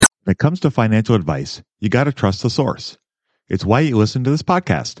When it comes to financial advice, you got to trust the source. It's why you listen to this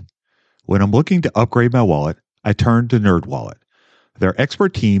podcast. When I'm looking to upgrade my wallet, I turn to NerdWallet. Their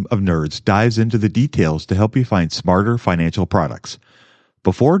expert team of nerds dives into the details to help you find smarter financial products.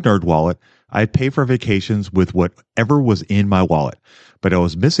 Before NerdWallet, I'd pay for vacations with whatever was in my wallet, but I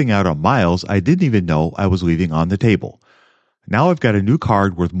was missing out on miles I didn't even know I was leaving on the table. Now I've got a new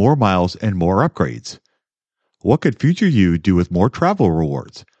card worth more miles and more upgrades. What could future you do with more travel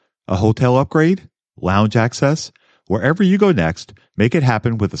rewards? A hotel upgrade? Lounge access? Wherever you go next, make it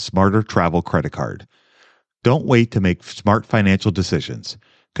happen with a smarter travel credit card. Don't wait to make smart financial decisions.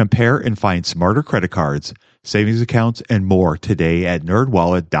 Compare and find smarter credit cards, savings accounts, and more today at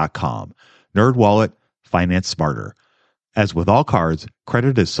nerdwallet.com. NerdWallet, finance smarter. As with all cards,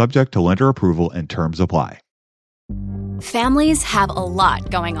 credit is subject to lender approval and terms apply. Families have a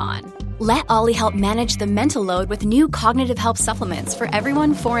lot going on. Let Ollie help manage the mental load with new cognitive health supplements for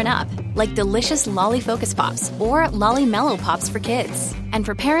everyone 4 and up, like delicious Lolly Focus Pops or Lolly Mellow Pops for kids. And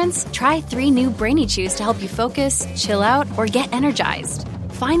for parents, try 3 new Brainy Chews to help you focus, chill out, or get energized.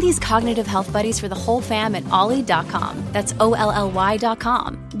 Find these cognitive health buddies for the whole fam at ollie.com. That's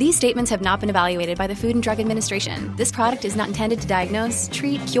OLLY.com. These statements have not been evaluated by the Food and Drug Administration. This product is not intended to diagnose,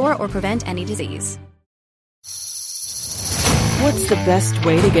 treat, cure, or prevent any disease. What's the best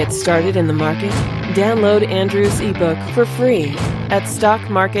way to get started in the market? Download Andrew's ebook for free at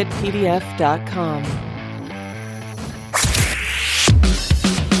stockmarketpdf.com.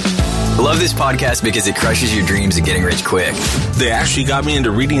 I love this podcast because it crushes your dreams of getting rich quick. They actually got me into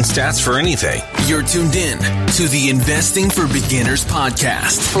reading stats for anything. You're tuned in to the Investing for Beginners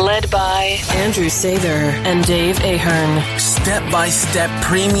podcast. Led by Andrew Sather and Dave Ahern. Step-by-step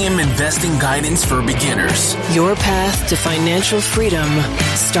premium investing guidance for beginners. Your path to financial freedom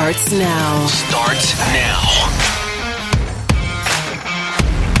starts now. Starts now.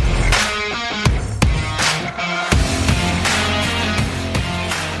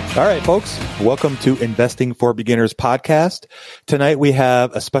 All right, folks, welcome to Investing for Beginners podcast. Tonight we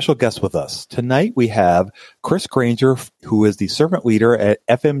have a special guest with us. Tonight we have Chris Grainger, who is the servant leader at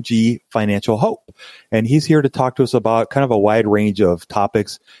FMG Financial Hope. And he's here to talk to us about kind of a wide range of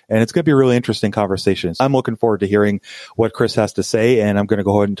topics. And it's going to be a really interesting conversation. I'm looking forward to hearing what Chris has to say. And I'm going to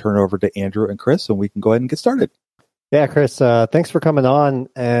go ahead and turn it over to Andrew and Chris, and we can go ahead and get started. Yeah, Chris, thanks for coming on.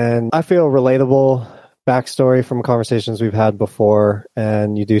 And I feel relatable backstory from conversations we've had before,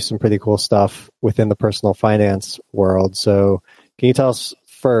 and you do some pretty cool stuff within the personal finance world. So can you tell us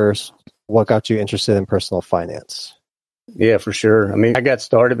first what got you interested in personal finance? Yeah, for sure. I mean, I got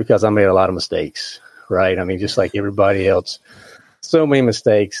started because I made a lot of mistakes, right? I mean, just like everybody else, so many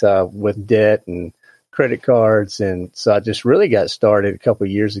mistakes with debt and credit cards. And so I just really got started a couple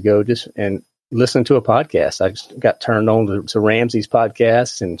of years ago and listening to a podcast. I just got turned on to Ramsey's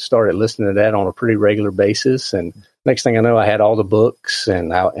podcast and started listening to that on a pretty regular basis. And next thing I know, I had all the books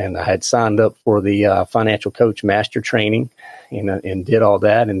and I had signed up for the financial coach master training and did all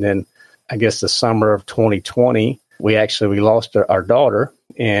that. And then I guess the summer of 2020, we lost our daughter,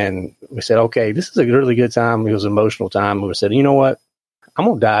 and we said, okay, this is a really good time. It was an emotional time. We said, you know what? I'm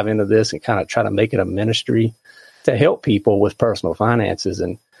going to dive into this and kind of try to make it a ministry to help people with personal finances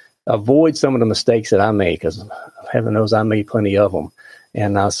and avoid some of the mistakes that I made, because heaven knows I made plenty of them.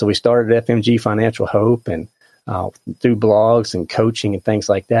 And so we started FMG Financial Hope, and through blogs and coaching and things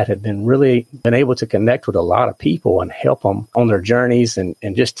like that, have been able to connect with a lot of people and help them on their journeys and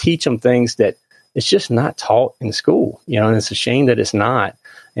just teach them things that it's just not taught in school, and it's a shame that it's not.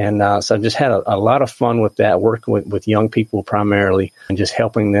 And so I've just had a lot of fun with that, working with young people primarily, and just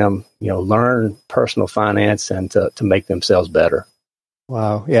helping them, learn personal finance and to make themselves better.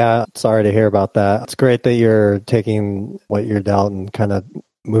 Wow. Yeah. Sorry to hear about that. It's great that you're taking what you're dealt and kind of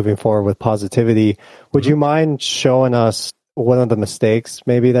moving forward with positivity. Would you mind showing us one of the mistakes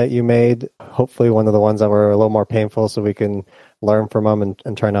maybe that you made? Hopefully one of the ones that were a little more painful so we can learn from them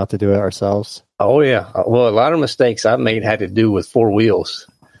and try not to do it ourselves. Oh, yeah. Well, a lot of mistakes I've made had to do with 4 wheels.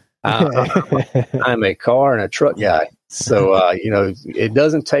 I'm a car and a truck guy. So, it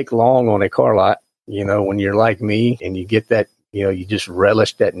doesn't take long on a car lot, when you're like me and you get that, you just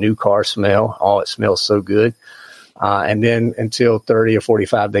relish that new car smell. Oh, it smells so good. And then until 30 or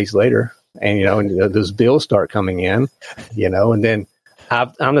 45 days later, and, those bills start coming in, and then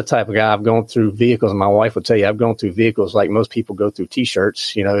I'm the type of guy, I've gone through vehicles, and my wife will tell you, I've gone through vehicles like most people go through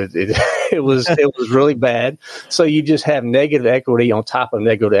T-shirts. It was really bad. So you just have negative equity on top of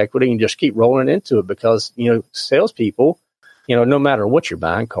negative equity and just keep rolling into it because, salespeople, no matter what you're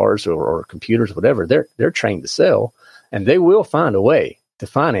buying, cars or computers, whatever, they're trained to sell, and they will find a way to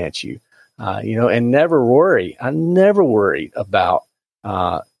finance you, and never worry. I never worried about,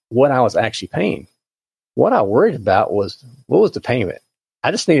 what I was actually paying. What I worried about was, what was the payment?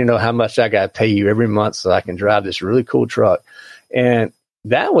 I just need to know how much I got to pay you every month so I can drive this really cool truck. And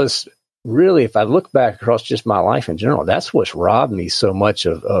that was really, if I look back across just my life in general, that's what's robbed me so much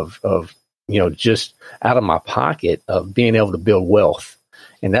of just out of my pocket of being able to build wealth.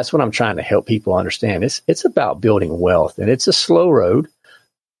 And that's what I'm trying to help people understand. It's about building wealth, and it's a slow road,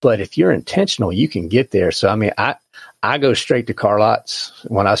 but if you're intentional, you can get there. So, I mean, I go straight to car lots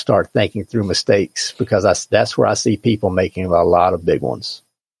when I start thinking through mistakes, because that's where I see people making a lot of big ones.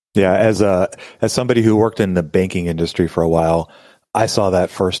 Yeah. As somebody who worked in the banking industry for a while, I saw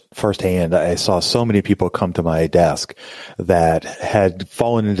that firsthand. I saw so many people come to my desk that had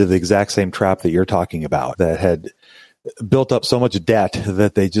fallen into the exact same trap that you're talking about, that had built up so much debt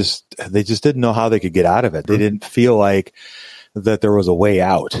that they just didn't know how they could get out of it. They didn't feel like that there was a way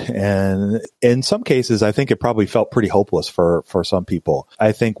out. And in some cases, I think it probably felt pretty hopeless for some people.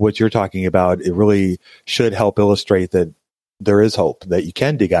 I think what you're talking about, it really should help illustrate that there is hope, that you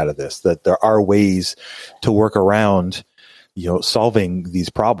can dig out of this, that there are ways to work around, solving these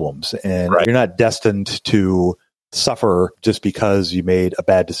problems. And You're not destined to suffer just because you made a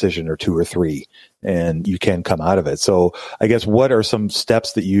bad decision or two or three, and you can come out of it. So I guess, what are some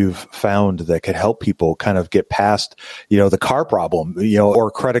steps that you've found that could help people kind of get past, the car problem,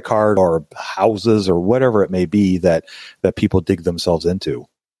 or credit card or houses or whatever it may be that people dig themselves into?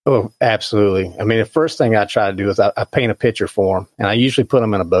 Oh, absolutely. I mean, the first thing I try to do is I paint a picture for them, and I usually put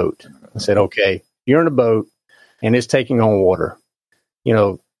them in a boat. I said, okay, you're in a boat and it's taking on water.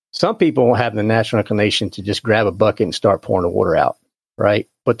 Some people will have the natural inclination to just grab a bucket and start pouring the water out, right?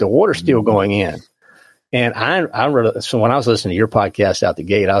 But the water's still going in. And so when I was listening to your podcast out the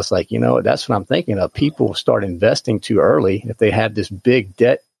gate, I was like, that's what I'm thinking of. People start investing too early. If they have this big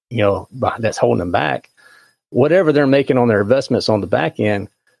debt, that's holding them back, whatever they're making on their investments on the back end,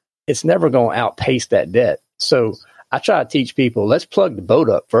 it's never going to outpace that debt. So I try to teach people, let's plug the boat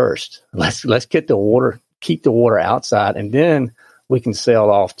up first. Let's get the water, keep the water outside, and then we can sail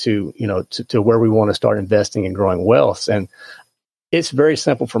off to where we want to start investing and growing wealth. And it's very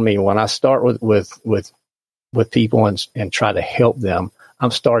simple for me. When I start with people and try to help them,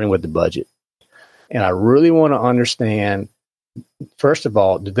 I'm starting with the budget. And I really want to understand, first of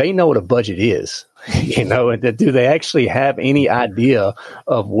all, do they know what a budget is? And do they actually have any idea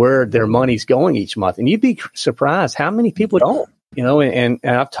of where their money's going each month? And you'd be surprised how many people don't, and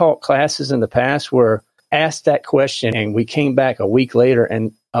I've taught classes in the past where asked that question, and we came back a week later,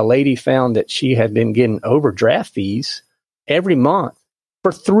 and a lady found that she had been getting overdraft fees every month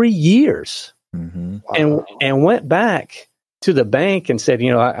for 3 years. Mm-hmm. Wow. And went back to the bank and said,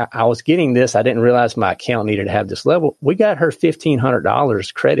 I was getting this. I didn't realize my account needed to have this level. We got her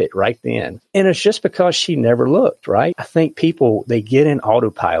 $1,500 credit right then. And it's just because she never looked, right? I think people, they get in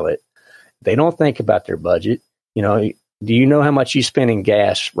autopilot. They don't think about their budget. Do you know how much you spend in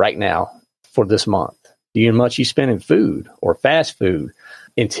gas right now for this month? Do you know how much you spend in food or fast food?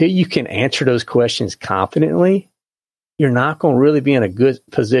 Until you can answer those questions confidently, you're not going to really be in a good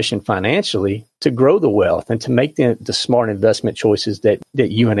position financially to grow the wealth and to make the smart investment choices that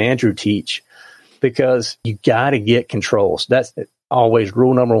you and Andrew teach, because you got to get controls. That's always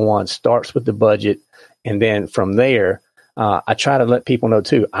rule number one, starts with the budget. And then from there, I try to let people know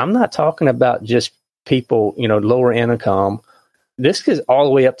too, I'm not talking about just people, lower income. This is all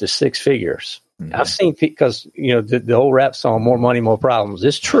the way up to six figures. Mm-hmm. I've seen, because, the whole rap song, more money, more problems.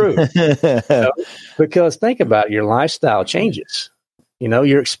 It's true. Because think about it, your lifestyle changes.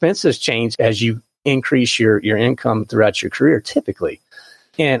 Your expenses change as you increase your income throughout your career, typically.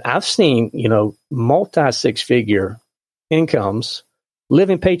 And I've seen, multi six-figure incomes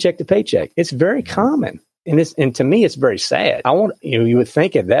living paycheck to paycheck. It's very common. And to me, it's very sad. You would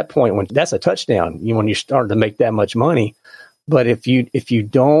think at that point, when that's a touchdown, when you're starting to make that much money. But if you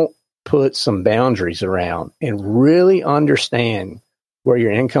don't put some boundaries around and really understand where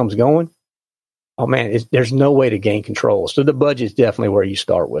your income's going, oh man, there's no way to gain control. So the budget's definitely where you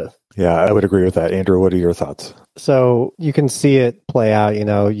start with. Yeah, I would agree with that. Andrew, what are your thoughts? So you can see it play out.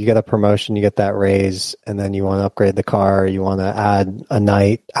 You get a promotion, you get that raise, and then you want to upgrade the car. You want to add a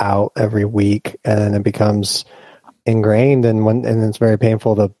night out every week, and then it becomes ingrained, and it's very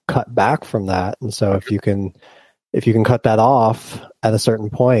painful to cut back from that. And so if you can cut that off at a certain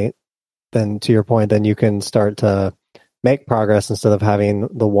point, then to your point, then you can start to make progress instead of having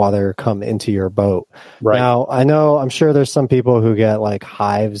the water come into your boat. Right. Now, I'm sure there's some people who get like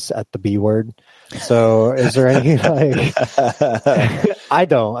hives at the B word. So is there any I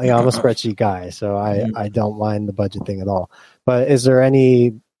don't, I'm a spreadsheet guy, so I don't mind the budget thing at all. But is there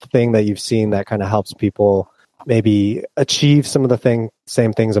anything that you've seen that kind of helps people maybe achieve some of the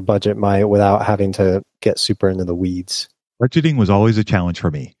same things a budget might without having to get super into the weeds? Budgeting was always a challenge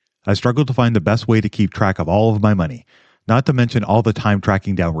for me. I struggled to find the best way to keep track of all of my money, not to mention all the time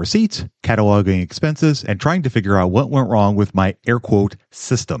tracking down receipts, cataloging expenses, and trying to figure out what went wrong with my air quote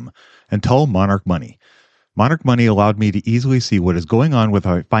system until Monarch Money. Monarch Money allowed me to easily see what is going on with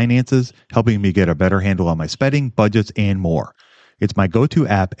my finances, helping me get a better handle on my spending, budgets, and more. It's my go-to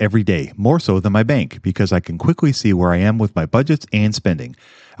app every day, more so than my bank, because I can quickly see where I am with my budgets and spending,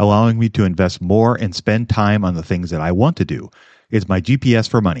 allowing me to invest more and spend time on the things that I want to do. It's my GPS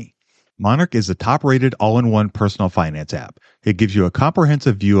for money. Monarch is the top-rated all-in-one personal finance app. It gives you a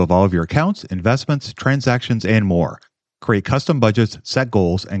comprehensive view of all of your accounts, investments, transactions, and more. Create custom budgets, set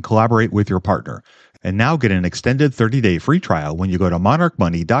goals, and collaborate with your partner. And now get an extended 30-day free trial when you go to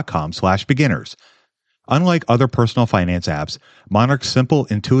monarchmoney.com/beginners. Unlike other personal finance apps, Monarch's simple,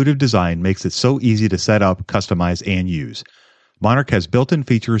 intuitive design makes it so easy to set up, customize, and use. Monarch has built-in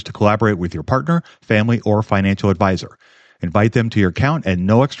features to collaborate with your partner, family, or financial advisor. Invite them to your account at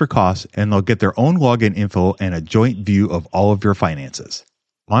no extra cost, and they'll get their own login info and a joint view of all of your finances.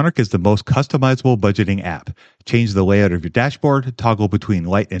 Monarch is the most customizable budgeting app. Change the layout of your dashboard, toggle between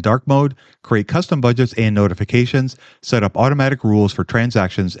light and dark mode, create custom budgets and notifications, set up automatic rules for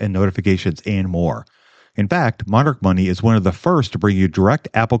transactions and notifications, and more. In fact, Monarch Money is one of the first to bring you direct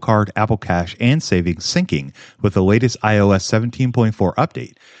Apple Card, Apple Cash, and savings syncing with the latest iOS 17.4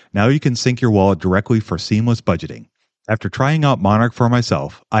 update. Now you can sync your wallet directly for seamless budgeting. After trying out Monarch for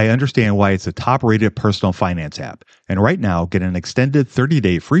myself, I understand why it's a top-rated personal finance app. And right now, get an extended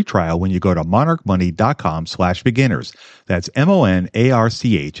 30-day free trial when you go to monarchmoney.com/beginners. That's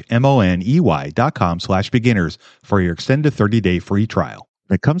monarchmoney.com/beginners for your extended 30-day free trial.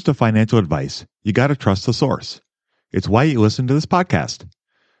 When it comes to financial advice, you got to trust the source. It's why you listen to this podcast.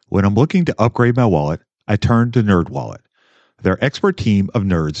 When I'm looking to upgrade my wallet, I turn to NerdWallet. Their expert team of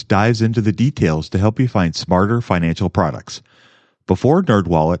nerds dives into the details to help you find smarter financial products. Before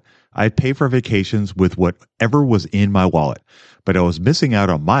NerdWallet, I'd pay for vacations with whatever was in my wallet, but I was missing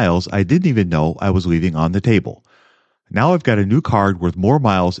out on miles I didn't even know I was leaving on the table. Now I've got a new card with more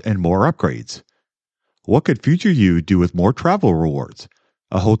miles and more upgrades. What could future you do with more travel rewards?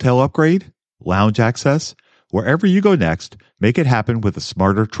 A hotel upgrade? Lounge access? Wherever you go next, make it happen with a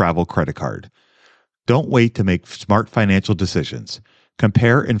smarter travel credit card. Don't wait to make smart financial decisions.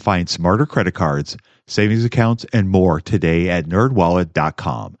 Compare and find smarter credit cards, savings accounts, and more today at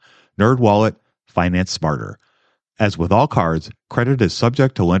nerdwallet.com. NerdWallet, finance smarter. As with all cards, credit is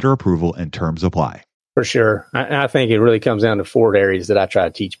subject to lender approval and terms apply. For sure. I think it really comes down to 4 areas that I try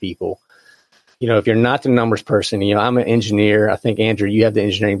to teach people. If you're not the numbers person, I'm an engineer. I think, Andrew, you have the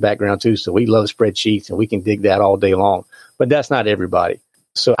engineering background too, so we love spreadsheets and we can dig that all day long. But that's not everybody.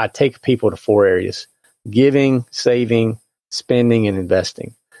 So I take people to 4 areas: giving, saving, spending, and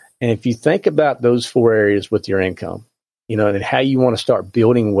investing. And if you think about those 4 areas with your income, and how you want to start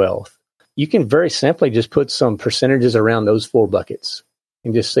building wealth, you can very simply just put some percentages around those 4 buckets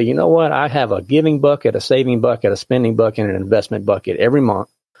and just say, you know what, I have a giving bucket, a saving bucket, a spending bucket, and an investment bucket every month.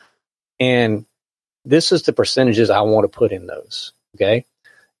 And this is the percentages I want to put in those. Okay.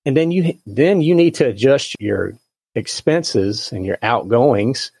 And then you need to adjust your expenses and your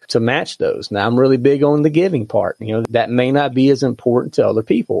outgoings to match those. Now, I'm really big on the giving part. That may not be as important to other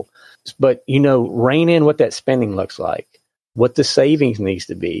people, but, rein in what that spending looks like, what the savings needs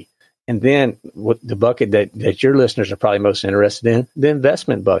to be. And then what the bucket that your listeners are probably most interested in, the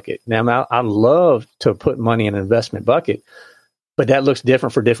investment bucket. Now, I love to put money in an investment bucket, but that looks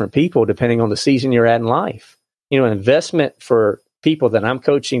different for different people depending on the season you're at in life. An investment for people that I'm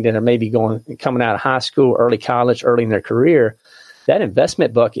coaching that are maybe coming out of high school, early college, early in their career, that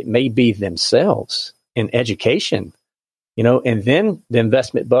investment bucket may be themselves in education, and then the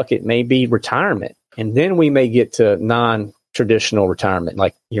investment bucket may be retirement. And then we may get to non-traditional retirement,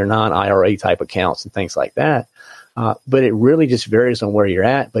 like your non-IRA type accounts and things like that. But it really just varies on where you're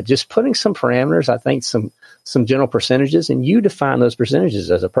at. But just putting some parameters, I think some general percentages, and you define those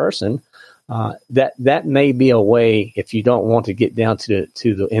percentages as a person. That may be a way, if you don't want to get down to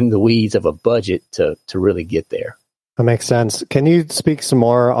the in the weeds of a budget, to really get there. That makes sense. Can you speak some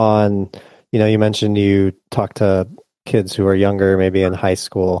more on, you mentioned you talk to kids who are younger, maybe in high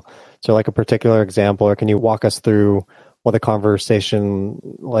school. So like a particular example, or can you walk us through what a conversation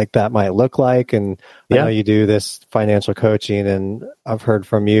like that might look like? And I know you do this financial coaching, and I've heard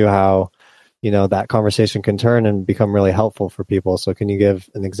from you how, that conversation can turn and become really helpful for people. So can you give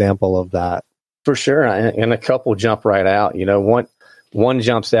an example of that? For sure. And a couple jump right out. One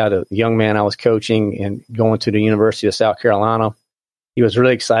jumps out, a young man I was coaching and going to the University of South Carolina. He was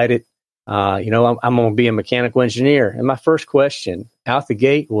really excited. I'm going to be a mechanical engineer. And my first question out the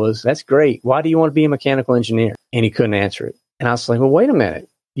gate was, that's great. Why do you want to be a mechanical engineer? And he couldn't answer it. And I was like, well, wait a minute.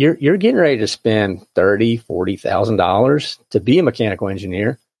 You're getting ready to spend $30,000, $40,000 to be a mechanical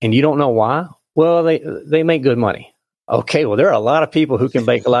engineer, and you don't know why? Well, they make good money. Okay, well, there are a lot of people who can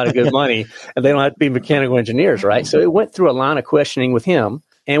make a lot of good money, and they don't have to be mechanical engineers, right? So it went through a line of questioning with him,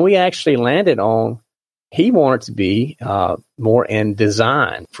 and we actually landed on he wanted to be more in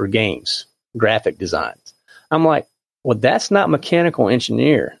design for games, graphic designs. I'm like, well, that's not mechanical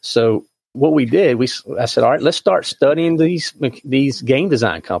engineer. So what we did, I said, all right, let's start studying these game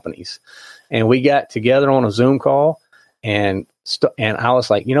design companies. And we got together on a Zoom call, and I was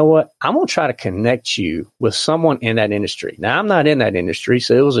like, you know what? I'm going to try to connect you with someone in that industry. Now, I'm not in that industry,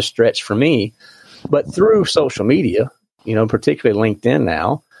 so it was a stretch for me. But through social media, particularly LinkedIn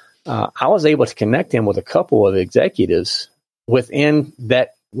now, I was able to connect him with a couple of executives within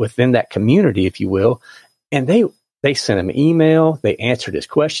that community, if you will. And they sent him an email. They answered his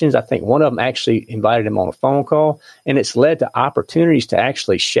questions. I think one of them actually invited him on a phone call, and it's led to opportunities to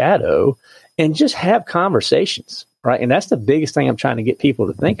actually shadow and just have conversations, right? And that's the biggest thing I'm trying to get people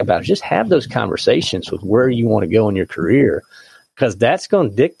to think about, is just have those conversations with where you want to go in your career, because that's going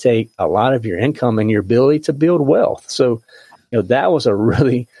to dictate a lot of your income and your ability to build wealth. So, that was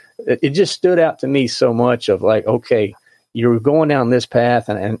it just stood out to me so much of like, okay, you're going down this path.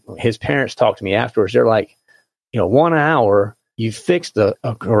 And his parents talked to me afterwards. They're like, 1 hour, you fixed a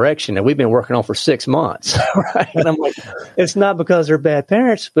correction that we've been working on for 6 months, right? And I'm like, it's not because they're bad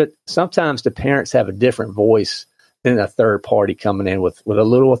parents, but sometimes the parents have a different voice than a third party coming in with a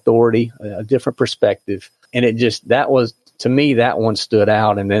little authority, a different perspective. And to me, that one stood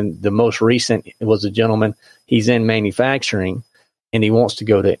out. And then the most recent was a gentleman, he's in manufacturing, and he wants to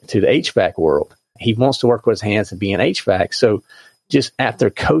go to the HVAC world. He wants to work with his hands and be in HVAC. So just after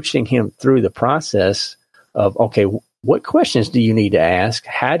coaching him through the process of, okay, what questions do you need to ask?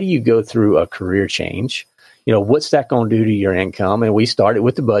 How do you go through a career change? What's that going to do to your income? And we started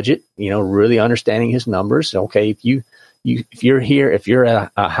with the budget, really understanding his numbers. Okay, if you're here, if you're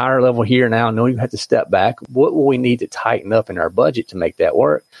at a higher level here now, know you have to step back. What will we need to tighten up in our budget to make that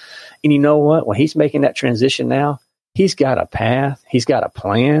work? And you know what? When he's making that transition now, he's got a path. He's got a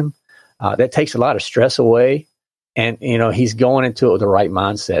plan. That takes a lot of stress away. And, he's going into it with the right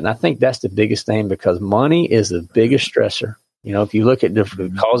mindset. And I think that's the biggest thing, because money is the biggest stressor. If you look at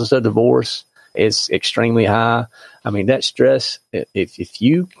the causes of divorce, it's extremely high. I mean, that stress, if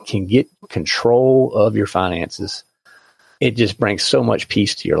you can get control of your finances, it just brings so much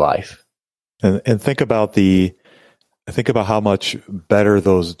peace to your life. And think about how much better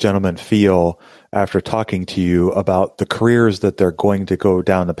those gentlemen feel after talking to you about the careers that they're going to go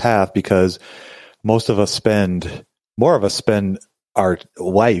down the path, because more of us spend our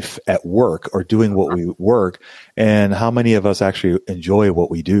life at work or doing what we work, and how many of us actually enjoy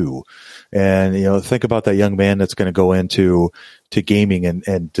what we do. And, think about that young man that's going to go into gaming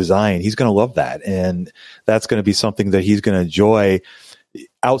and design. He's going to love that. And that's going to be something that he's going to enjoy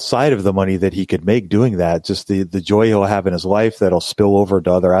outside of the money that he could make doing that, just the joy he'll have in his life that'll spill over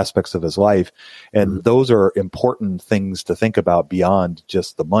to other aspects of his life. And those are important things to think about beyond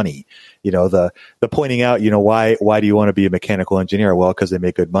just the money. The pointing out, why do you want to be a mechanical engineer? Well, because they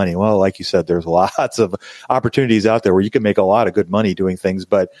make good money. Well, like you said, there's lots of opportunities out there where you can make a lot of good money doing things,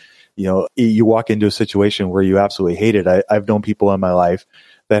 but you walk into a situation where you absolutely hate it. I've known people in my life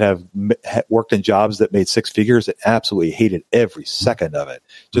that have worked in jobs that made six figures and absolutely hated every second of it.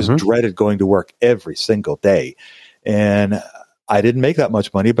 Just dreaded going to work every single day. And I didn't make that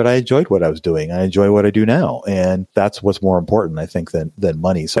much money, but I enjoyed what I was doing. I enjoy what I do now. And that's what's more important, I think, than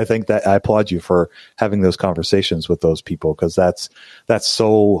money. So I think that I applaud you for having those conversations with those people, because that's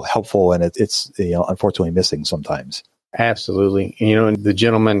so helpful, and it's unfortunately missing sometimes. Absolutely. And the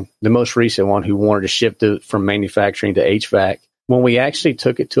gentleman, the most recent one who wanted to shift from manufacturing to HVAC, when we actually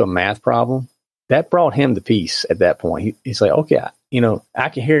took it to a math problem, that brought him to peace at that point. He's like, okay, I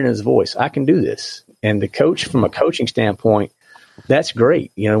can hear it in his voice. I can do this. And the coach, from a coaching standpoint, that's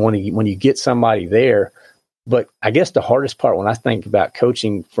great. When you get somebody there. But I guess the hardest part when I think about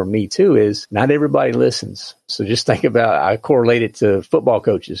coaching for me too is not everybody listens. So just think about, I correlate it to football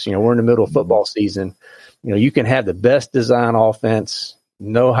coaches. We're in the middle of football season. You can have the bbest design offense,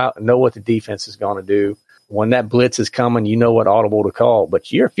 know what the defense is going to do. When that blitz is coming, you know what audible to call. But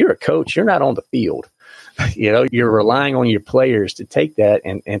if you're a coach, you're not on the field. You're relying on your players to take that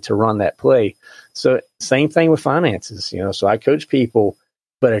and to run that play. So same thing with finances. So I coach people,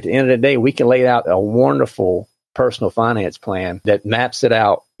 but at the end of the day, we can lay out a wonderful personal finance plan that maps it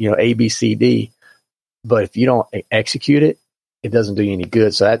out, A, B, C, D. But if you don't execute it, it doesn't do you any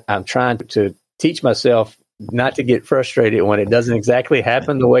good. So I'm trying to teach myself not to get frustrated when it doesn't exactly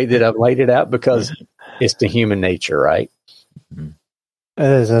happen the way that I've laid it out, because it's the human nature, right? It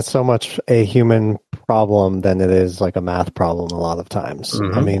is. It's so much a human problem than it is like a math problem a lot of times.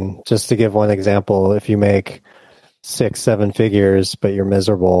 Mm-hmm. I mean, just to give one example, if you make 6-7 figures, but you're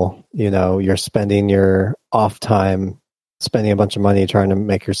miserable, you're spending your off time, spending a bunch of money trying to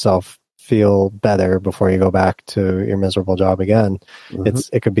make yourself feel better before you go back to your miserable job again. Mm-hmm.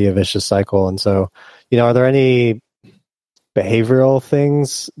 It could be a vicious cycle. And so, are there any behavioral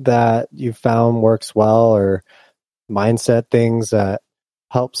things that you found works well, or mindset things that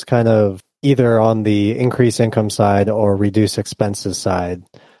helps kind of either on the increase income side or reduce expenses side?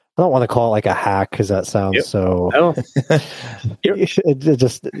 I don't want to call it like a hack because that sounds so. No. It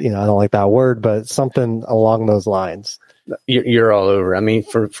just, I don't like that word, but something along those lines. You're all over. I mean,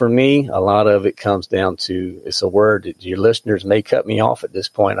 for me, a lot of it comes down to, it's a word that your listeners may cut me off at this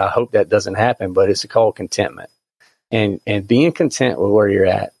point. I hope that doesn't happen, but it's called contentment. And being content with where you're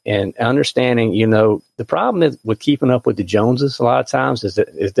at and understanding, the problem is with keeping up with the Joneses a lot of times is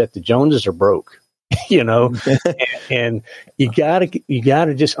that the Joneses are broke, and you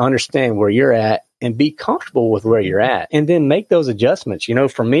gotta just understand where you're at and be comfortable with where you're at and then make those adjustments.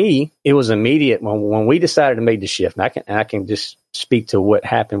 For me, it was immediate when we decided to make the shift. And I can just speak to what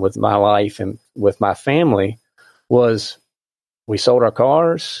happened with my life and with my family was we sold our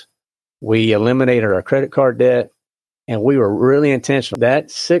cars, we eliminated our credit card debt. And we were really intentional.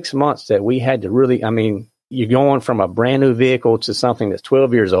 That 6 months that we had to really, you're going from a brand new vehicle to something that's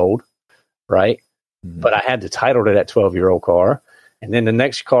 12 years old, right? Mm-hmm. But I had the title to that 12-year-old car. And then the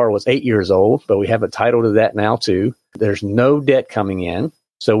next car was 8 years old, but we have a title to that now too. There's no debt coming in.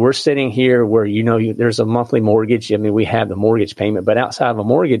 So we're sitting here where, there's a monthly mortgage. We have the mortgage payment, but outside of a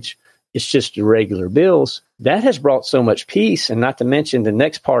mortgage, it's just the regular bills. That has brought so much peace. And not to mention the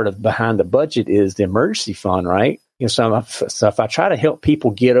next part of behind the budget is the emergency fund, right? So if I try to help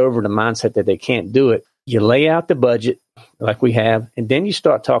people get over the mindset that they can't do it, you lay out the budget like we have, and then you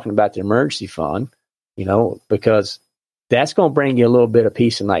start talking about the emergency fund, because that's going to bring you a little bit of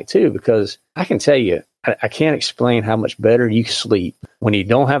peace at night too, because I can tell you, I can't explain how much better you sleep when you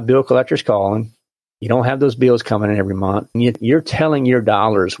don't have bill collectors calling, you don't have those bills coming in every month, and you're telling your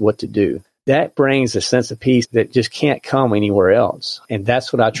dollars what to do. That brings a sense of peace that just can't come anywhere else. And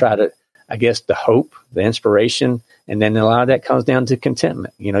that's what I try to, the hope, the inspiration, and then a lot of that comes down to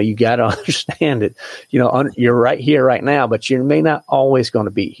contentment. You got to understand it. You're right here, right now, but you may not always going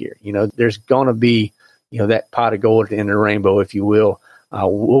to be here. There's going to be, that pot of gold at the end of the rainbow, if you will.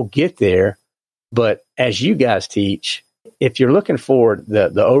 We'll get there. But as you guys teach, if you're looking for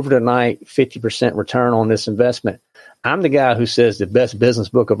the over the night 50% return on this investment, I'm the guy who says the best business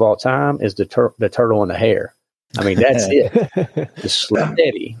book of all time is the Turtle and the Hare. That's it. Just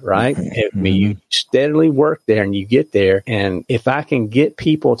steady, right? You steadily work there and you get there. And if I can get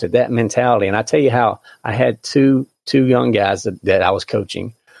people to that mentality, and I tell you how, I had two young guys that I was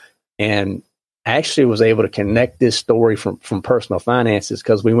coaching, and actually was able to connect this story from personal finances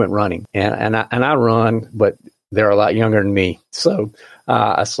because we went running. And I run, but they're a lot younger than me. So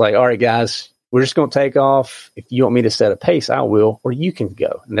I was like, all right, guys, we're just going to take off. If you want me to set a pace, I will, or you can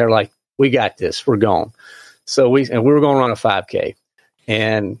go. And they're like, we got this. We're going. So we were going to run a 5K,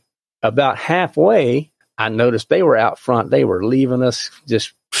 and about halfway, I noticed they were out front. They were leaving us,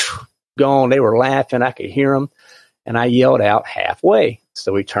 just gone. They were laughing. I could hear them, and I yelled out halfway.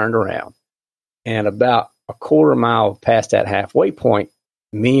 So we turned around, and about a quarter mile past that halfway point,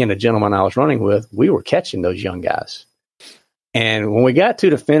 me and the gentleman I was running with, we were catching those young guys. And when we got to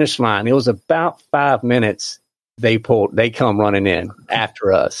the finish line, it was about 5 minutes. They come running in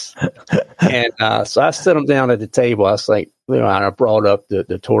after us. And so I set them down at the table. I was like, I brought up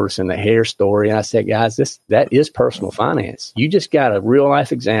the tortoise and the hare story. And I said, guys, that is personal finance. You just got a real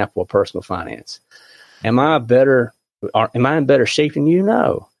life example of personal finance. Am I in better shape than you?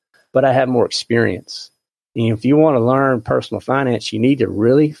 No, but I have more experience. And if you want to learn personal finance, you need to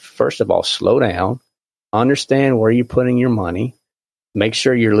really, first of all, slow down, understand where you're putting your money. Make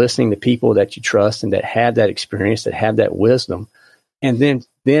sure you're listening to people that you trust and that have that experience, that have that wisdom, and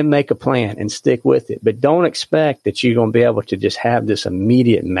then make a plan and stick with it. But don't expect that you're going to be able to just have this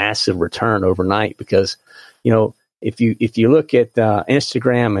immediate massive return overnight, because, if you look at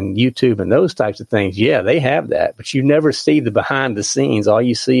Instagram and YouTube and those types of things, yeah, they have that, but you never see the behind the scenes. All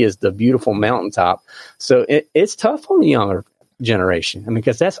you see is the beautiful mountaintop. So it's tough on the younger generation.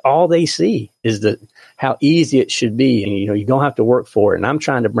 Because that's all they see is how easy it should be. And, you don't have to work for it. And I'm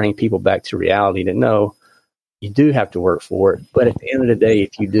trying to bring people back to reality that no, you do have to work for it. But at the end of the day,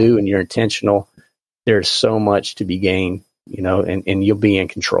 if you do and you're intentional, there's so much to be gained and you'll be in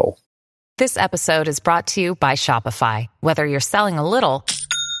control. This episode is brought to you by Shopify. Whether you're selling a little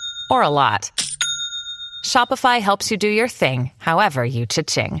or a lot, Shopify helps you do your thing, however you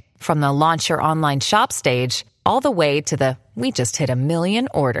cha-ching. From the launch your online shop stage, all the way to the we just hit 1 million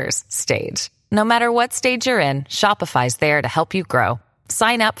orders stage. No matter what stage you're in, Shopify's there to help you grow.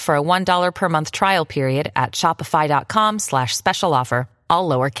 Sign up for a $1 per month trial period at shopify.com/special offer, all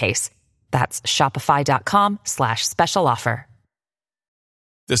lowercase. That's shopify.com/special offer.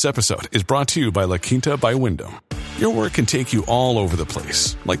 This episode is brought to you by La Quinta by Wyndham. Your work can take you all over the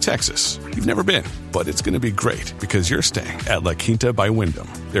place, like Texas. You've never been, but it's going to be great because you're staying at La Quinta by Wyndham.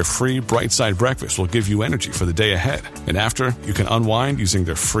 Their free Bright Side breakfast will give you energy for the day ahead. And after, you can unwind using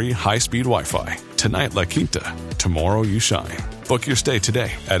their free high-speed Wi-Fi. Tonight, La Quinta. Tomorrow, you shine. Book your stay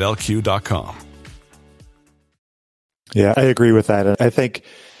today at LQ.com. Yeah, I agree with that. And I think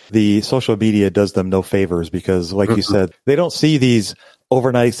the social media does them no favors because, like you said, they don't see these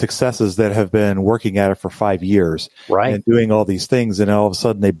overnight successes that have been working at it for 5 years, right, and doing all these things, and all of a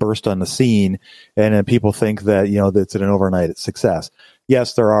sudden they burst on the scene, and then people think that that's an overnight success.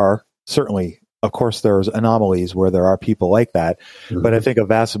 Yes, there are certainly, of course, there's anomalies where there are people like that, but I think a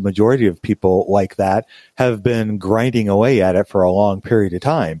vast majority of people like that have been grinding away at it for a long period of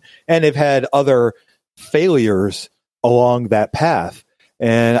time, and they've had other failures along that path.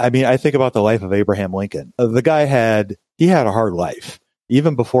 And I mean, I think about the life of Abraham Lincoln. The guy had a hard life.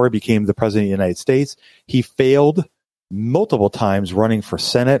 Even before he became the president of the United States, he failed multiple times running for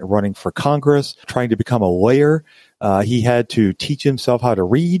Senate, running for Congress, trying to become a lawyer. He had to teach himself how to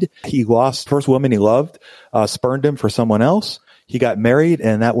read. He lost the first woman he loved, spurned him for someone else. He got married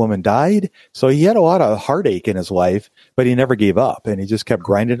and that woman died. So he had a lot of heartache in his life, but he never gave up and he just kept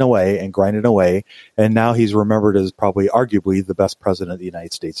grinding away. And now he's remembered as probably arguably the best president the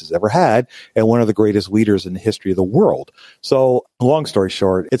United States has ever had and one of the greatest leaders in the history of the world. So long story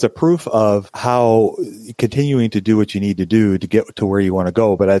short, it's a proof of how continuing to do what you need to do to get to where you want to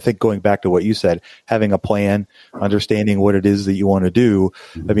go. But I think going back to what you said, having a plan, understanding what it is that you want to do.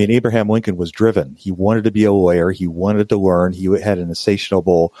 I mean, Abraham Lincoln was driven. He wanted to be a lawyer. He wanted to learn. He had an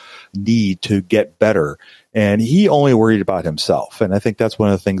insatiable need to get better. And he only worried about himself. And I think that's one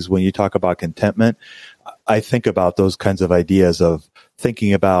of the things when you talk about contentment, I think about those kinds of ideas of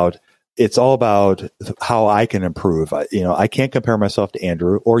thinking about it's all about how I can improve. I can't compare myself to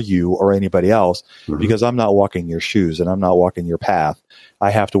Andrew or you or anybody else because I'm not walking your shoes and I'm not walking your path.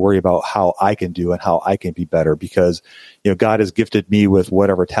 I have to worry about how I can do and how I can be better because, God has gifted me with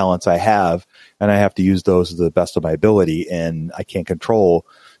whatever talents I have and I have to use those to the best of my ability. And I can't control,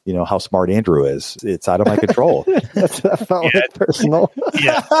 how smart Andrew is. It's out of my control. That felt like personal.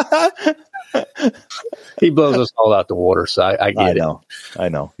 Yeah. He blows us all out the water, so I get it. I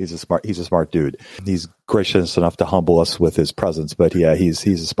know. He's a smart dude. He's gracious enough to humble us with his presence, but yeah, he's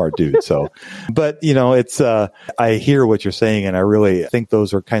a smart dude. So, but it's, I hear what you're saying and I really think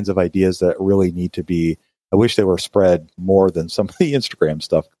those are kinds of ideas that really need to be, I wish they were spread more than some of the Instagram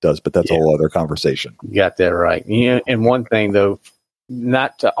stuff does, but that's a whole other conversation. You got that right. And one thing though, I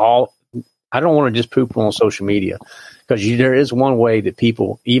don't want to just poop on social media because there is one way that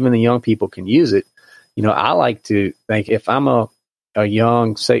people, even the young people, can use it. I like to think if I'm a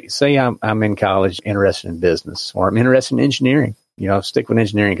young, say I'm in college, interested in business, or I'm interested in engineering, stick with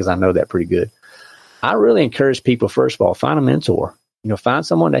engineering because I know that pretty good. I really encourage people, first of all, find a mentor, find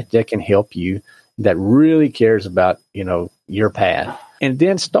someone that can help you, that really cares about, your path, and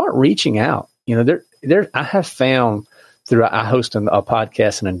then start reaching out. I have found I host a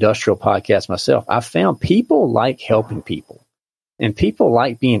podcast, an industrial podcast myself. I found people like helping people and people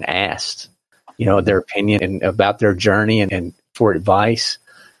like being asked, their opinion and about their journey and for advice.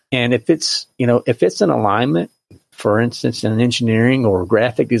 And if it's an alignment, for instance, in engineering or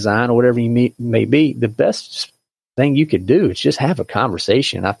graphic design or whatever you may be, the best thing you could do is just have a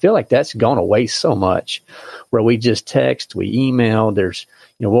conversation. I feel like that's gone away so much where we just text, we email,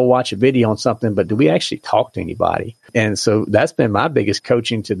 we'll watch a video on something, but do we actually talk to anybody? And so that's been my biggest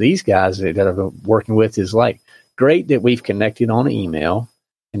coaching to these guys that I've been working with is like, great that we've connected on an email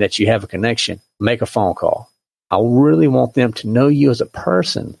and that you have a connection. Make a phone call. I really want them to know you as a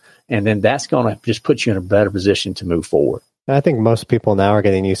person. And then that's going to just put you in a better position to move forward. I think most people now are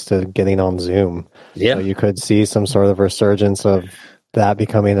getting used to getting on Zoom. Yeah. So you could see some sort of resurgence of that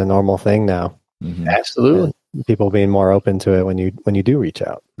becoming a normal thing now. Mm-hmm. Absolutely. And people being more open to it when you do reach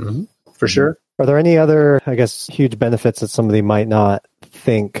out. Mm-hmm. For sure. Are there any other, huge benefits that somebody might not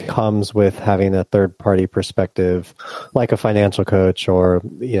think comes with having a third-party perspective, like a financial coach or,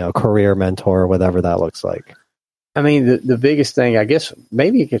 career mentor, or whatever that looks like? I mean, the biggest thing, I guess,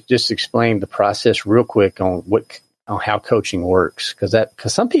 maybe you could just explain the process real quick on on how coaching works.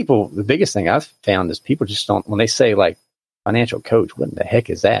 Because some people, the biggest thing I've found is people just don't, when they say like financial coach, what the heck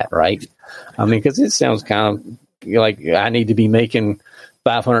is that, right? I mean, because it sounds kind of like I need to be making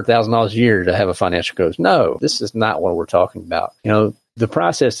 $500,000 a year to have a financial coach. No, this is not what we're talking about. You know, the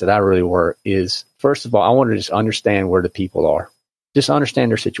process that I really work is, first of all, I want to just understand where the people are. Just understand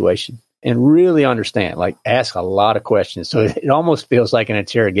their situation and really understand, like ask a lot of questions. So it almost feels like an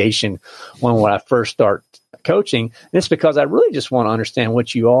interrogation when I first start coaching. And it's because I really just want to understand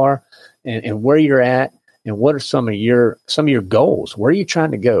what you are and where you're at and what are some of your goals. Where are you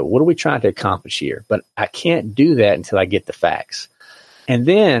trying to go? What are we trying to accomplish here? But I can't do that until I get the facts. And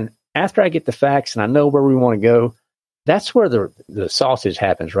then after I get the facts and I know where we want to go, that's where the sausage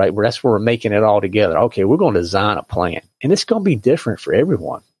happens, right? That's where we're making it all together. Okay, we're going to design a plan. And it's going to be different for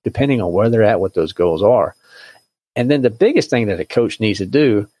everyone, depending on where they're at, what those goals are. And then the biggest thing that a coach needs to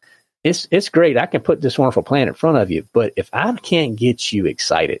do, it's great. I can put this wonderful plan in front of you. But if I can't get you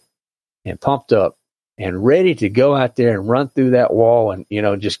excited and pumped up and ready to go out there and run through that wall and, you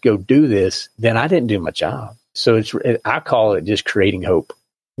know, just go do this, then I didn't do my job. So I call it just creating hope.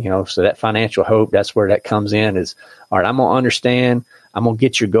 You know, so that financial hope, that's where that comes in is, all right, I'm going to understand. I'm going to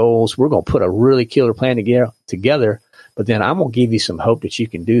get your goals. We're going to put a really killer plan together, but then I'm going to give you some hope that you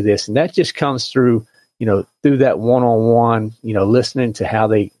can do this. And that just comes through, you know, through that one-on-one, you know, listening to how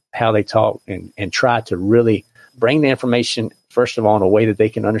they talk and try to really bring the information, first of all, in a way that they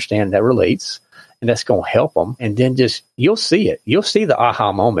can understand that relates. And that's going to help them. And then just, you'll see it. You'll see the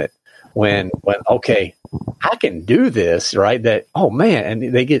aha moment when, okay, I can do this, right? That, oh man,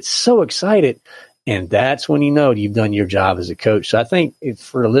 and they get so excited. And that's when you know you've done your job as a coach. So I think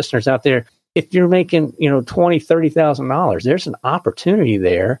for the listeners out there, if you're making, you know, $20,000, $30,000, there's an opportunity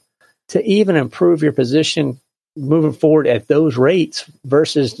there to even improve your position moving forward at those rates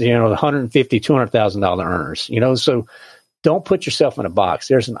versus, you know, the $150,000, $200,000 earners, you know, so don't put yourself in a box.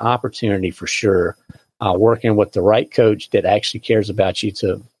 There's an opportunity for sure, working with the right coach that actually cares about you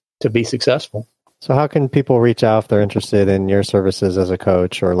to be successful. So how can people reach out if they're interested in your services as a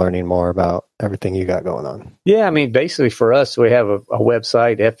coach or learning more about everything you got going on? Yeah, I mean, basically for us, we have a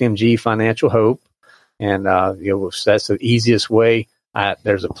website, FMG Financial Hope, and you know, that's the easiest way.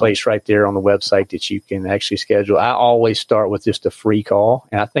 There's a place right there on the website that you can actually schedule. I always start with just a free call,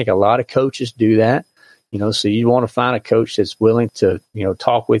 and I think a lot of coaches do that. You know, so you want to find a coach that's willing to, you know,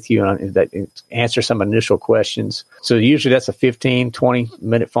 talk with you and that answer some initial questions. So usually that's a 15,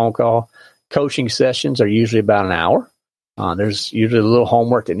 20-minute phone call. Coaching sessions are usually about an hour. There's usually a little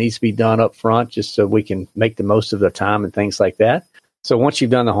homework that needs to be done up front just so we can make the most of the time and things like that. So once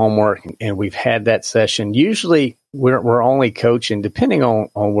you've done the homework and we've had that session, usually we're only coaching, depending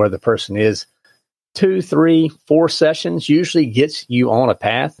on where the person is, 2, 3, 4 sessions usually gets you on a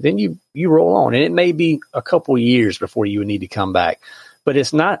path. Then you roll on, and it may be a couple years before you would need to come back. But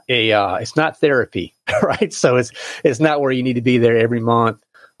it's not it's not therapy, right? So it's not where you need to be there every month.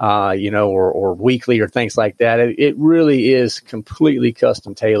 You know, or weekly or things like that. It really is completely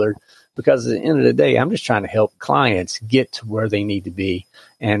custom tailored because at the end of the day, I'm just trying to help clients get to where they need to be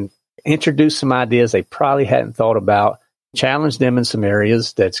and introduce some ideas they probably hadn't thought about, challenge them in some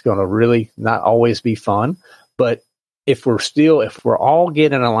areas that's going to really not always be fun. But if we're all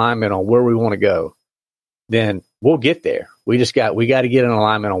getting in alignment on where we want to go, then we'll get there. We got to get in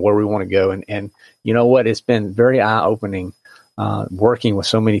alignment on where we want to go. And you know what? It's been very eye-opening working with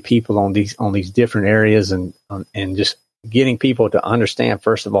so many people on these different areas and just getting people to understand,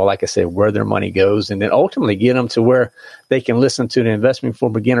 first of all, like I said, where their money goes, and then ultimately get them to where they can listen to the Investing for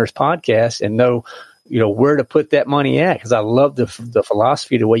Beginners podcast and know, you know, where to put that money at. Because I love the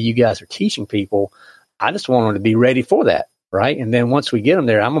philosophy, the way you guys are teaching people. I just want them to be ready for that, right? And then once we get them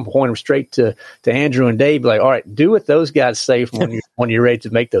there, I'm going to point them straight to Andrew and Dave, like, all right, do what those guys say when you're ready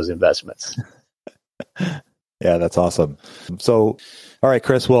to make those investments. Yeah, that's awesome. So, all right,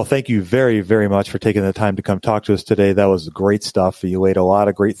 Chris, well, thank you very, very much for taking the time to come talk to us today. That was great stuff. You laid a lot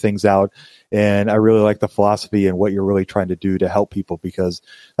of great things out, and I really like the philosophy and what you're really trying to do to help people, because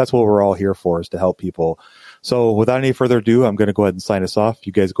that's what we're all here for, is to help people. So without any further ado, I'm going to go ahead and sign us off.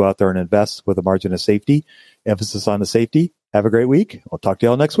 You guys go out there and invest with a margin of safety, emphasis on the safety. Have a great week. We'll talk to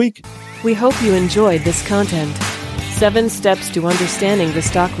y'all next week. We hope you enjoyed this content. 7 Steps to Understanding the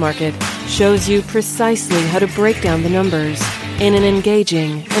Stock Market shows you precisely how to break down the numbers in an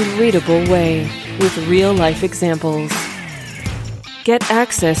engaging and readable way with real-life examples. Get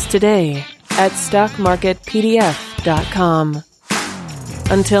access today at stockmarketpdf.com.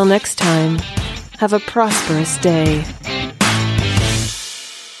 Until next time, have a prosperous day.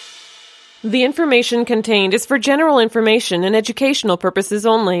 The information contained is for general information and educational purposes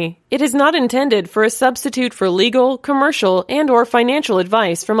only. It is not intended for a substitute for legal, commercial, and/or financial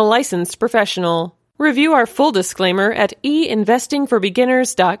advice from a licensed professional. Review our full disclaimer at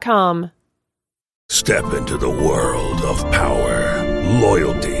einvestingforbeginners.com. Step into the world of power,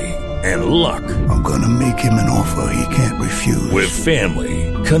 loyalty, and luck. I'm gonna make him an offer he can't refuse. With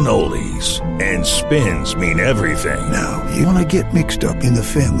family, cannolis, and spins mean everything. Now, you wanna get mixed up in the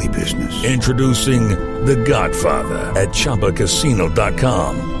family business. Introducing The Godfather at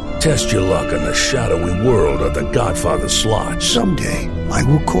ChumbaCasino.com. Test your luck in the shadowy world of The Godfather slot. Someday, I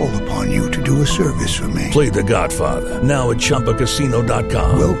will call upon you to do a service for me. Play The Godfather now at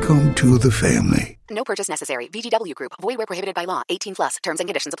ChumbaCasino.com. Welcome to the family. No purchase necessary. VGW Group. Void where prohibited by law. 18+. Terms and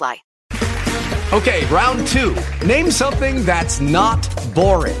conditions apply. Okay, round two. Name something that's not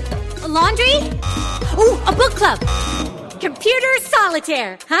boring. A laundry? Ooh, a book club. Computer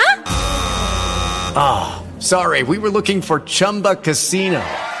solitaire, huh? Ah, sorry. We were looking for Chumba Casino.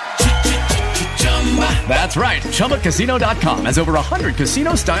 That's right. ChumbaCasino.com has over 100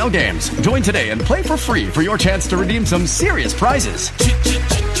 casino-style games. Join today and play for free for your chance to redeem some serious prizes.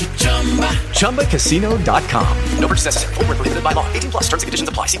 ChumbaCasino.com. No purchase necessary. Void where prohibited by law. 18+. Terms and conditions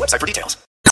apply. See website for details.